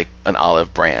 like an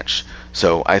olive branch.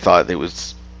 So I thought it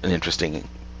was an interesting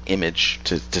image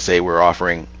to say we're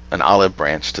offering an olive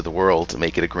branch to the world to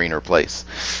make it a greener place.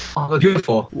 Oh,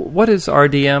 beautiful. What does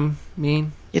RDM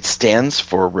mean? It stands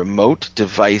for Remote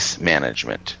Device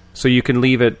Management. So you can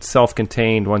leave it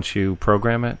self-contained once you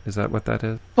program it? Is that what that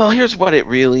is? Well, here's what it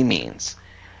really means.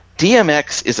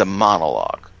 DMX is a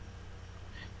monologue.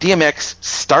 DMX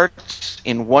starts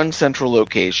in one central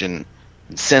location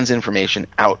and sends information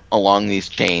out along these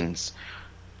chains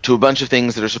to a bunch of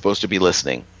things that are supposed to be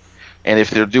listening. And if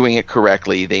they're doing it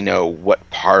correctly, they know what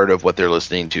part of what they're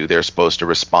listening to they're supposed to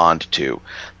respond to.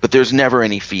 But there's never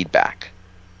any feedback.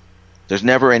 There's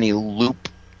never any loop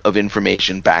of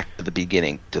information back to the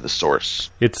beginning, to the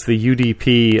source. It's the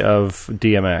UDP of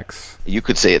DMX. You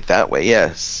could say it that way,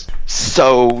 yes.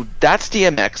 So that's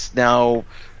DMX. Now,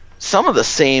 some of the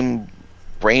same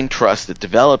brain trust that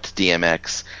developed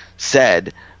DMX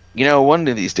said, you know, one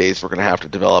of these days we're going to have to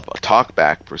develop a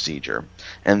talkback procedure.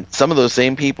 And some of those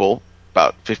same people,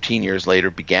 about 15 years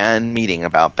later, began meeting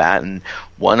about that, and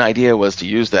one idea was to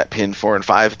use that pin 4 and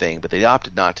 5 thing, but they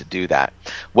opted not to do that.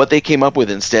 What they came up with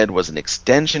instead was an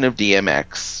extension of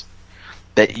DMX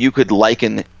that you could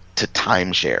liken to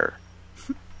timeshare.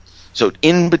 So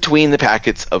in between the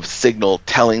packets of signal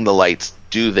telling the lights,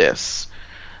 do this,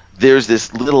 there's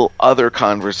this little other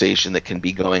conversation that can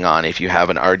be going on if you have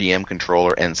an RDM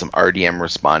controller and some RDM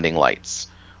responding lights,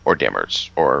 or dimmers,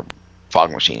 or fog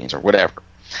machines, or whatever.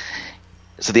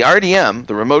 So the RDM,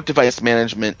 the Remote Device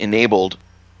Management enabled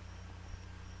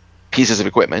pieces of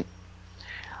equipment,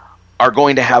 are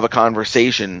going to have a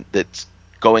conversation that's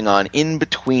going on in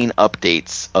between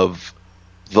updates of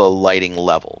the lighting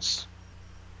levels.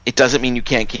 It doesn't mean you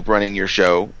can't keep running your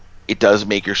show. It does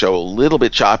make your show a little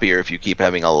bit choppier if you keep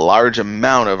having a large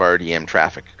amount of RDM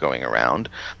traffic going around.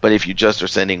 But if you just are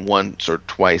sending once or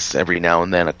twice every now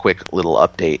and then a quick little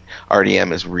update,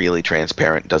 RDM is really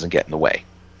transparent, doesn't get in the way.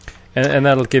 And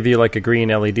that'll give you like a green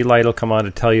LED light will come on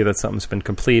to tell you that something's been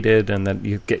completed and that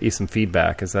you get you some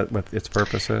feedback. Is that what its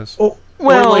purpose is? Or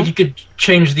like you could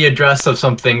change the address of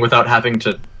something without having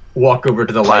to walk over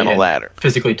to the light and ladder.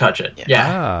 Physically touch it.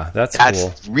 Yeah. That's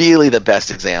cool. Really the best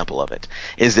example of it,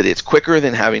 is that it's quicker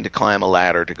than having to climb a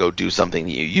ladder to go do something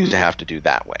that you used to have to do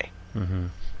that way. Mm-hmm.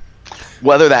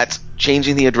 Whether that's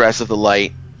changing the address of the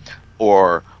light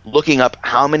or looking up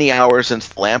how many hours since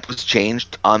the lamp was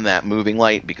changed on that moving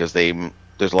light, because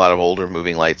there's a lot of older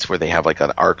moving lights where they have like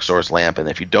an arc source lamp, and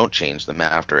if you don't change them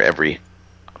after every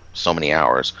so many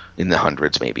hours, in the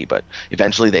hundreds maybe, but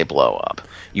eventually they blow up.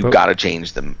 You've got to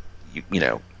change them,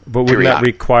 But would that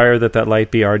require that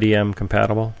light be RDM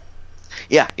compatible?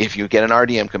 Yeah, if you get an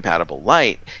RDM compatible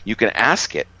light, you can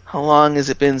ask it, how long has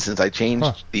it been since I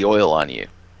changed the oil on you?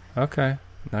 Okay,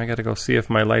 now I got to go see if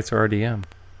my lights are RDM.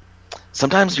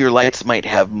 Sometimes your lights might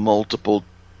have multiple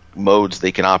modes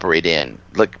they can operate in,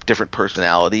 like different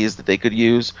personalities that they could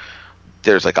use.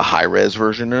 There's like a high-res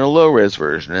version and a low-res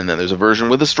version, and then there's a version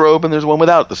with a strobe and there's one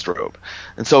without the strobe,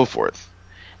 and so forth.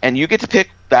 And you get to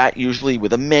pick that usually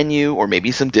with a menu or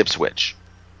maybe some dip switch.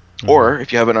 Mm-hmm. Or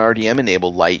if you have an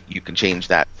RDM-enabled light, you can change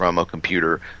that from a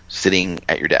computer sitting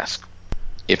at your desk.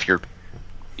 If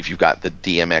you've got the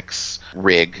DMX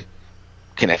rig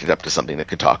connected up to something that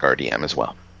could talk RDM as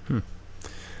well.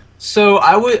 So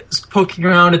I was poking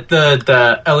around at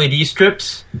the LED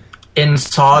strips and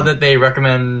saw that they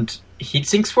recommend heat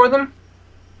sinks for them.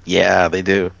 Yeah, they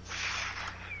do.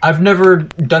 I've never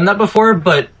done that before,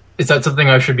 but is that something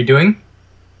I should be doing?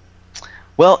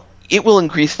 Well, it will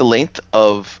increase the length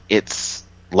of its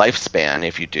lifespan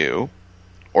if you do.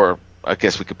 Or I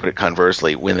guess we could put it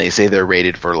conversely. When they say they're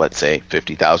rated for, let's say,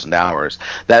 50,000 hours,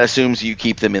 that assumes you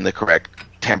keep them in the correct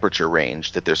temperature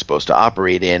range that they're supposed to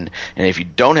operate in. And if you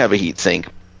don't have a heat sink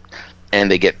and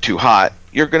they get too hot,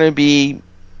 you're going to be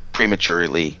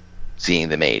prematurely seeing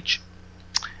them age.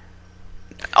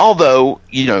 Although,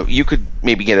 you could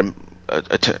maybe get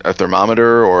a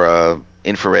thermometer or a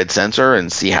infrared sensor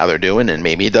and see how they're doing, and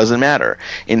maybe it doesn't matter.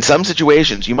 In some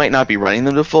situations, you might not be running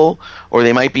them to full, or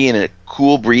they might be in a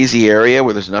cool, breezy area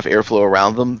where there's enough airflow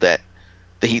around them that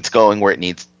the heat's going where it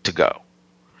needs to go.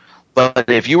 But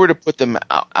if you were to put them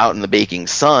out in the baking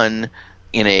sun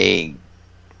in a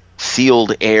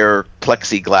sealed air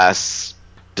plexiglass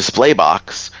display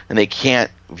box, and they can't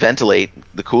ventilate,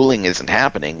 the cooling isn't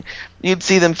happening, you'd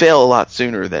see them fail a lot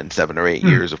sooner than 7 or 8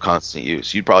 years of constant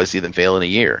use. You'd probably see them fail in a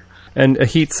year. And a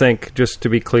heat sink, just to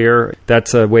be clear,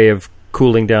 that's a way of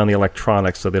cooling down the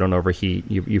electronics so they don't overheat.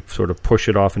 You sort of push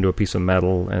it off into a piece of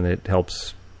metal, and it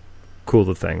helps cool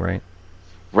the thing, right?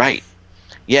 Right.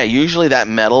 Yeah, usually that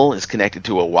metal is connected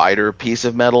to a wider piece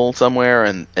of metal somewhere,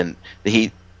 and the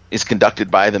heat is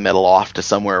conducted by the metal off to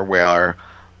somewhere where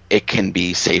it can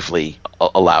be safely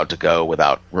allowed to go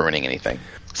without ruining anything.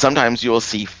 Sometimes you'll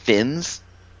see fins.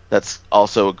 That's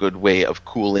also a good way of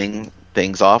cooling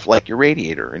things off, like your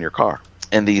radiator in your car.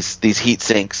 And these heat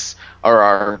sinks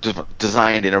are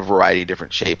designed in a variety of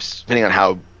different shapes, depending on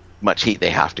how much heat they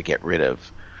have to get rid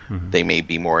of. Mm-hmm. They may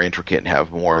be more intricate and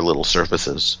have more little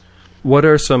surfaces. What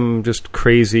are some just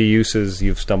crazy uses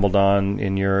you've stumbled on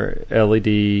in your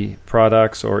LED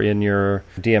products or in your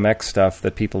DMX stuff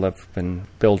that people have been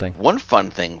building? One fun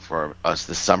thing for us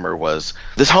this summer was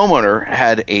this homeowner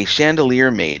had a chandelier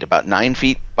made about 9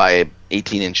 feet by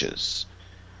 18 inches.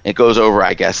 It goes over,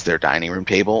 I guess, their dining room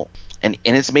table. And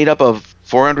it's made up of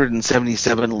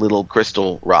 477 little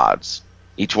crystal rods.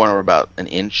 Each one are about an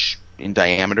inch in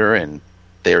diameter, and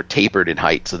they're tapered in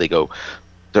height, so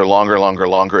they're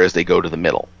longer as they go to the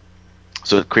middle.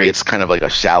 So it creates kind of like a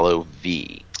shallow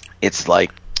V. It's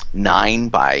like 9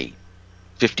 by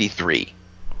 53.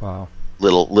 Wow.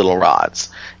 Little rods.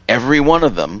 Every one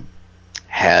of them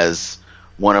has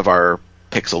one of our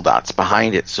pixel dots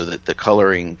behind it so that the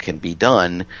coloring can be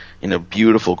done in a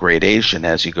beautiful gradation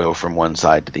as you go from one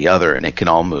side to the other, and it can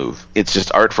all move. It's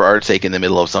just art for art's sake in the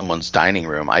middle of someone's dining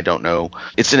room. I don't know.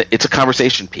 It's a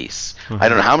conversation piece. Mm-hmm. I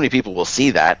don't know how many people will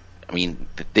see that. I mean,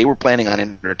 they were planning on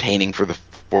entertaining for the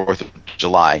 4th of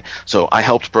July, so I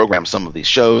helped program some of these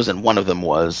shows, and one of them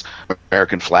was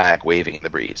American flag waving in the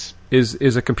breeze.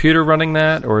 Is a computer running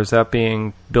that, or is that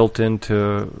being built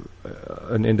into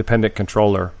an independent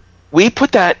controller? We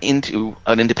put that into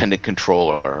an independent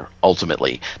controller,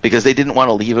 ultimately, because they didn't want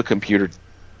to leave a computer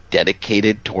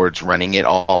dedicated towards running it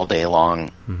all day long,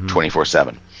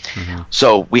 24/7.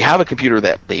 So we have a computer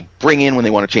that they bring in when they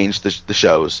want to change the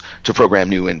shows to program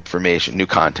new information, new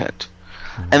content.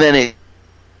 And then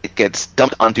it gets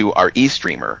dumped onto our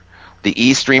eStreamer. The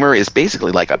eStreamer is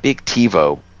basically like a big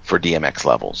TiVo for DMX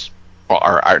levels,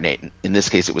 or ArtNet. In this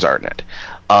case, it was ArtNet.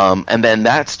 And then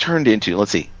that's turned into,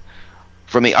 let's see,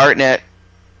 from the ArtNet,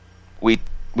 we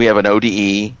have an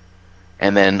ODE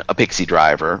and then a Pixie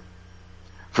driver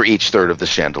for each third of the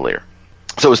chandelier.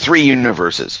 So it was 3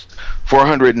 universes,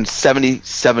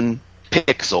 477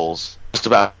 pixels, just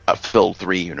about filled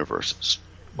 3 universes.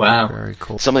 Wow. Very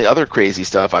cool. Some of the other crazy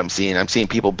stuff I'm seeing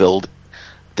people build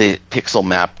the pixel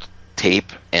mapped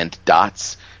tape and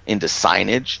dots into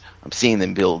signage. I'm seeing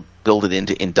them build it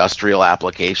into industrial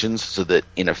applications so that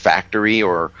in a factory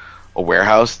or a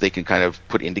warehouse they can kind of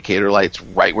put indicator lights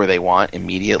right where they want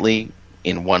immediately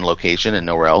in one location and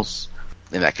nowhere else.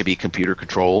 And that could be computer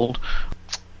controlled.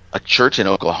 A church in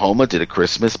Oklahoma did a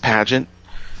Christmas pageant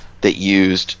that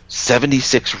used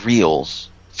 76 reels,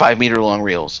 5-meter long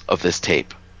reels of this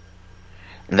tape.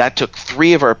 And that took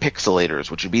 3 of our pixelators,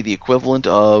 which would be the equivalent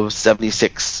of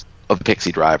 76 of the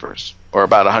Pixie drivers, or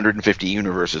about 150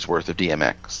 universes worth of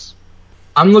DMX.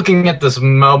 I'm looking at this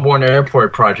Melbourne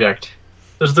Airport project.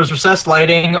 There's recessed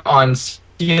lighting on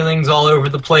ceilings all over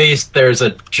the place. There's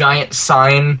a giant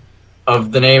sign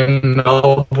of the name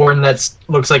Melbourne that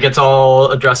looks like it's all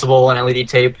addressable on LED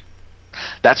tape.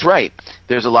 That's right.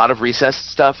 There's a lot of recessed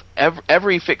stuff.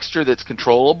 Every fixture that's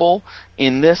controllable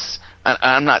in this, and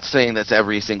I'm not saying that's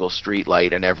every single street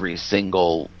light and every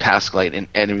single task light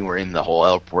anywhere in the whole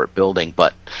airport building,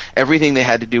 but everything they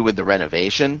had to do with the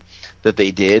renovation that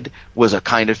they did was a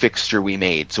kind of fixture we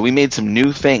made. So we made some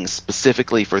new things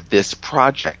specifically for this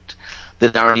project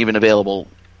that aren't even available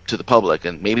to the public,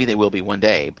 and maybe they will be one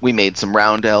day. We made some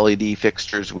round LED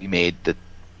fixtures. We made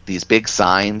these big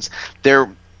signs. There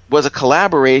was a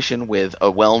collaboration with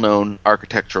a well-known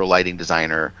architectural lighting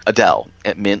designer, Adele,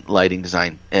 at Mint Lighting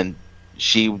Design, and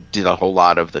she did a whole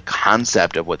lot of the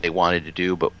concept of what they wanted to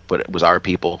do, but it was our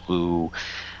people who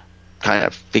kind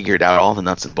of figured out all the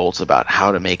nuts and bolts about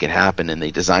how to make it happen, and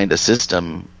they designed a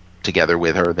system together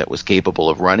with her that was capable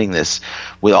of running this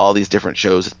with all these different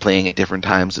shows playing at different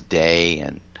times of day,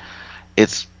 and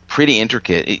it's pretty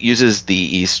intricate. It uses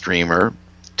the eStreamer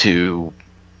to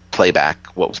play back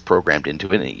what was programmed into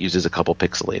it, and it uses a couple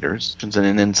pixelators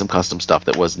and then some custom stuff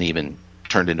that wasn't even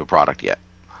turned into a product yet.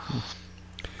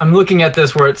 I'm looking at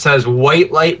this where it says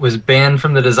white light was banned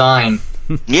from the design.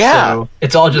 Yeah. So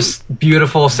it's all just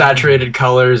beautiful saturated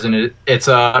colors, and it's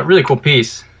a really cool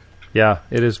piece. Yeah,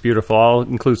 it is beautiful. I'll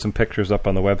include some pictures up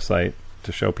on the website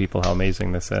to show people how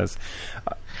amazing this is.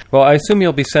 Well, I assume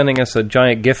you'll be sending us a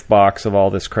giant gift box of all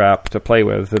this crap to play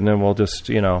with, and then we'll just,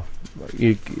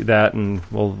 eat that, and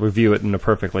we'll review it in a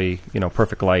perfect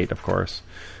light, of course,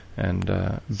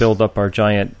 and build up our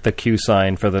giant The Q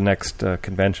sign for the next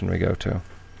convention we go to.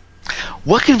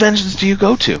 What conventions do you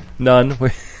go to? None.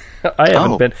 I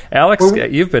haven't been. Alex,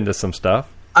 you've been to some stuff.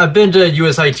 I've been to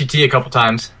USITT a couple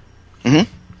times.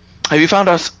 Mm-hmm. Have you found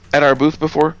us at our booth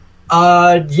before?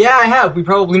 Yeah, I have. We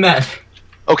probably met.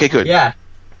 Okay, good. Yeah.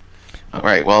 All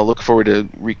right, well, I'll look forward to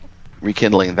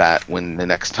rekindling that when the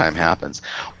next time happens.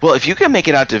 Well, if you can make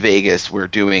it out to Vegas, we're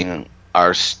doing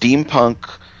our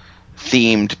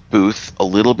steampunk-themed booth a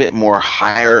little bit more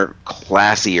higher,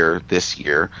 classier this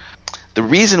year. The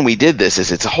reason we did this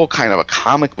is it's a whole kind of a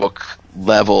comic book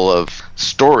level of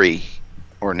story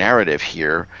or narrative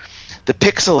here. The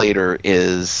pixelator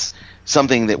is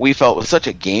something that we felt was such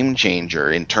a game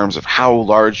changer in terms of how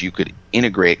large you could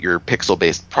integrate your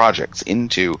pixel-based projects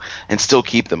into and still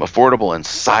keep them affordable and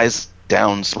sized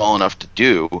down small enough to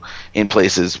do in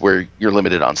places where you're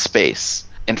limited on space,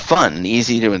 and fun and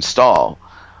easy to install.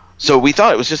 So we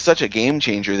thought it was just such a game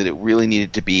changer that it really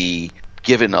needed to be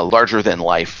given a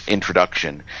larger-than-life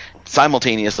introduction.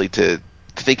 Simultaneously to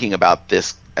thinking about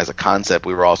this as a concept,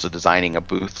 we were also designing a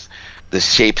booth. The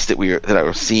shapes that I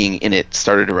was seeing in it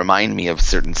started to remind me of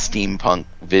certain steampunk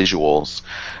visuals.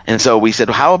 And so we said,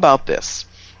 how about this?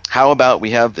 How about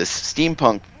we have this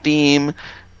steampunk theme,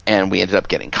 and we ended up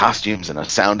getting costumes and a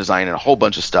sound design and a whole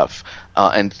bunch of stuff.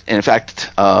 And in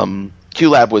fact,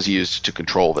 QLab was used to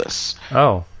control this.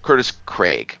 Oh. Curtis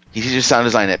Craig. He did sound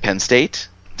design at Penn State.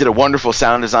 Did a wonderful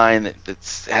sound design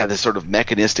that had this sort of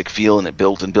mechanistic feel, and it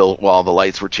built while the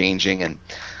lights were changing.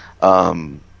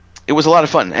 And it was a lot of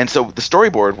fun. And so the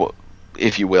storyboard,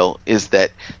 if you will, is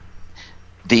that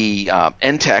the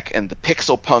Enttec and the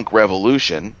Pixel Punk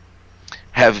Revolution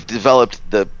have developed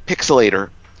the pixelator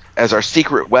as our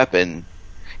secret weapon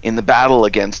in the battle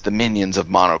against the minions of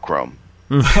monochrome.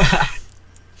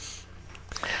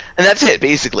 And that's it,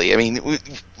 basically. I mean,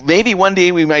 maybe one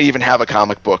day we might even have a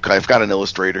comic book. I've got an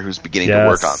illustrator who's beginning to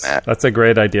work on that. That's a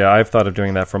great idea. I've thought of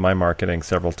doing that for my marketing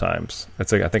several times. I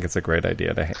think it's a great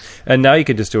idea. And now you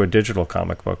could just do a digital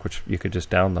comic book, which you could just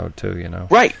download too, you know.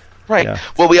 Right. Yeah.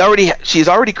 Well, she's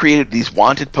already created these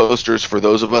wanted posters for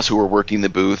those of us who are working the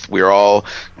booth. We're all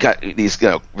got these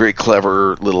very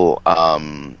clever little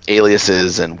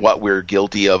aliases and what we're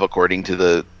guilty of according to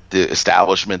the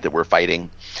establishment that we're fighting.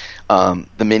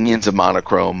 The minions of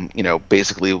Monochrome,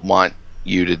 basically want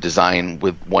you to design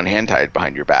with one hand tied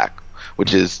behind your back,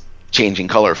 which is changing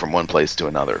color from one place to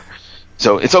another.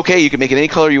 So it's okay. You can make it any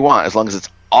color you want as long as it's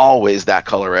always that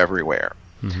color everywhere.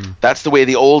 Mm-hmm. That's the way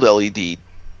the old LED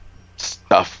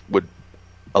stuff would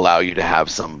allow you to have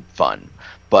some fun,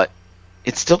 but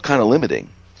it's still kind of limiting.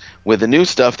 With the new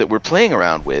stuff that we're playing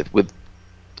around with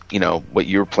what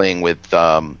you're playing with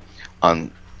on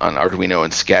Arduino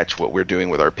and Sketch, what we're doing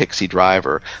with our Pixie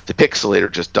driver, the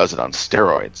Pixelator just does it on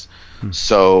steroids.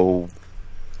 So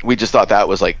we just thought that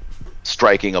was like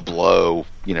striking a blow,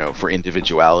 for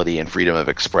individuality and freedom of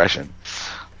expression.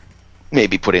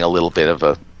 Maybe putting a little bit of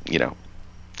a,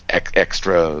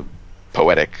 extra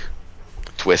poetic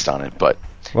twist on it, but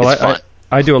it's fun.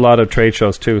 I do a lot of trade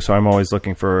shows too, so I'm always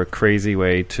looking for a crazy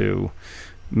way to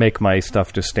make my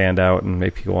stuff just stand out and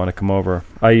make people want to come over.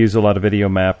 I use a lot of video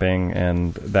mapping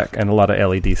and a lot of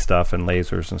LED stuff and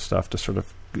lasers and stuff to sort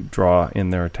of draw in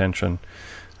their attention.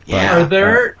 Yeah.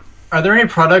 Are there any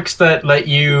products that let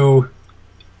you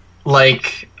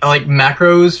like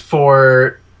macros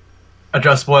for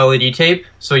adjustable LED tape,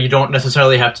 so you don't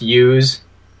necessarily have to use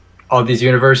all these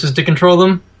universes to control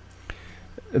them?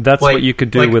 That's what you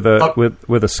could do with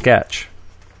a Sketch.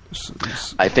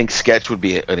 I think Sketch would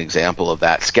be an example of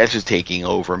that. Sketch is taking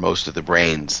over most of the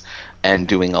brains and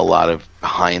doing a lot of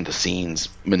behind-the-scenes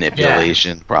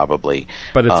manipulation, probably.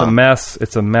 But it's a mess.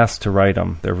 It's a mess to write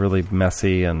them. They're really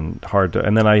messy and hard to.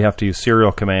 And then I have to use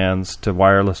serial commands to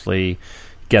wirelessly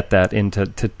get that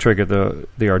to trigger the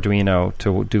Arduino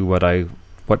to do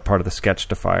what part of the Sketch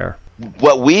to fire.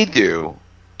 What we do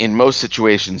in most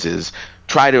situations is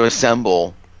try to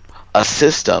assemble a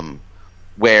system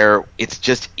where it's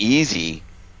just easy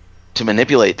to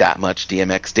manipulate that much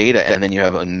DMX data, and then you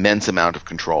have an immense amount of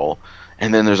control.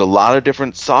 And then there's a lot of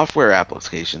different software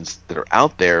applications that are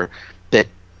out there that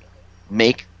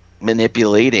make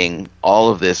manipulating all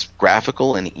of this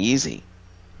graphical and easy.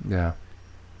 Yeah.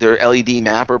 There are LED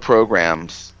mapper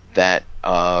programs that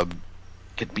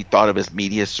could be thought of as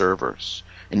media servers,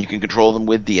 and you can control them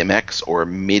with DMX or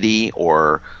MIDI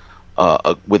or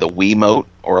with a Wiimote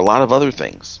or a lot of other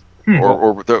things.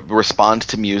 Or respond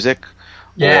to music.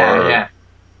 Yeah.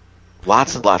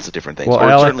 Lots and lots of different things.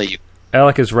 Well,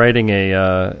 Alec is writing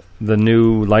the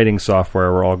new lighting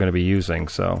software we're all going to be using.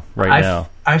 So now,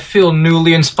 I feel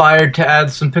newly inspired to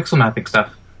add some pixel mapping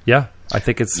stuff. Yeah, I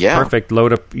think it's perfect.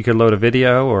 You can load a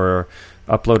video or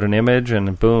upload an image,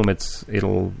 and boom,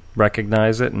 it'll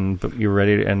recognize it, and you're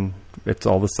ready. And it's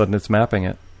all of a sudden it's mapping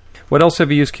it. What else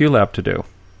have you used QLab to do?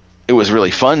 It was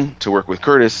really fun to work with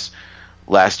Curtis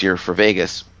last year for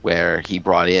Vegas, where he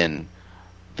brought in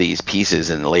these pieces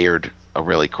and layered a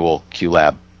really cool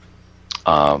QLab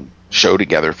show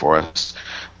together for us.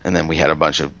 And then we had a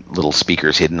bunch of little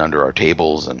speakers hidden under our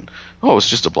tables, and it was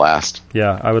just a blast.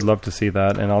 Yeah, I would love to see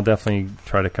that, and I'll definitely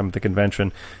try to come to the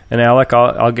convention. And Alec,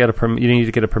 I'll get you need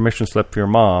to get a permission slip for your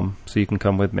mom so you can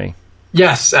come with me.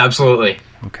 Yes, absolutely.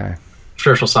 Okay.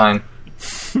 Sure, she'll sign.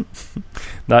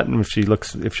 Not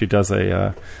if she does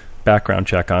a background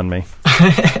check on me.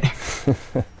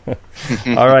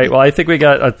 All right. Well, I think we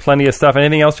got plenty of stuff.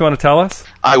 Anything else you want to tell us?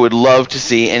 I would love to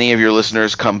see any of your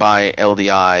listeners come by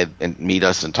LDI and meet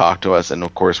us and talk to us. And,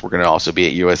 of course, we're going to also be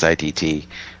at USITT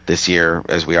this year,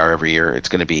 as we are every year. It's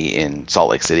going to be in Salt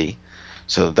Lake City.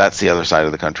 So that's the other side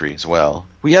of the country as well.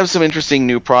 We have some interesting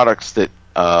new products that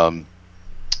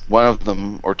one of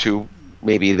them or two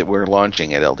maybe that we're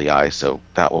launching at LDI. So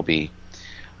that will be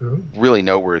really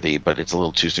noteworthy, but it's a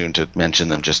little too soon to mention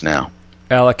them just now.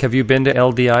 Alec, have you been to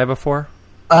LDI before?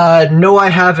 No, I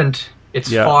haven't.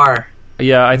 It's far.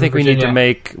 Yeah, I think we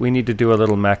need to do a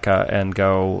little mecca and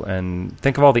go and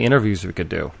think of all the interviews we could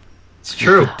do. It's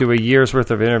true. Do a year's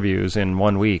worth of interviews in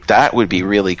 1 week. That would be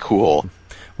really cool.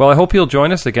 Well, I hope you'll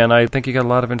join us again. I think you got a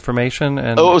lot of information.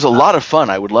 And it was a lot of fun.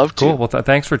 I would love to. Cool. Well,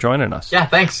 thanks for joining us. Yeah,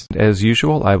 thanks. As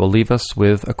usual, I will leave us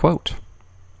with a quote.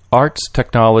 Art's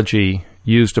technology,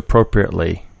 used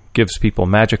appropriately, gives people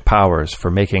magic powers for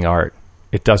making art.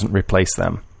 It doesn't replace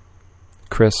them.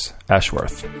 Chris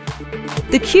Ashworth.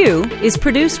 The Q is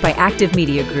produced by Active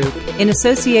Media Group in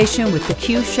association with the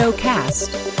Q Show cast.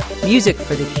 Music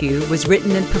for The Q was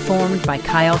written and performed by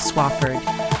Kyle Swafford.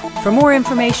 For more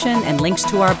information and links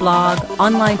to our blog,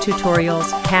 online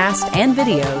tutorials, cast, and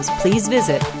videos, please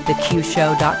visit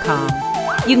theqshow.com.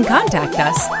 You can contact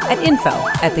us at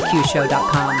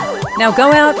info@theqshow.com. Now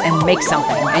go out and make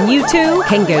something, and you too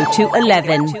can go to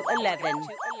 11.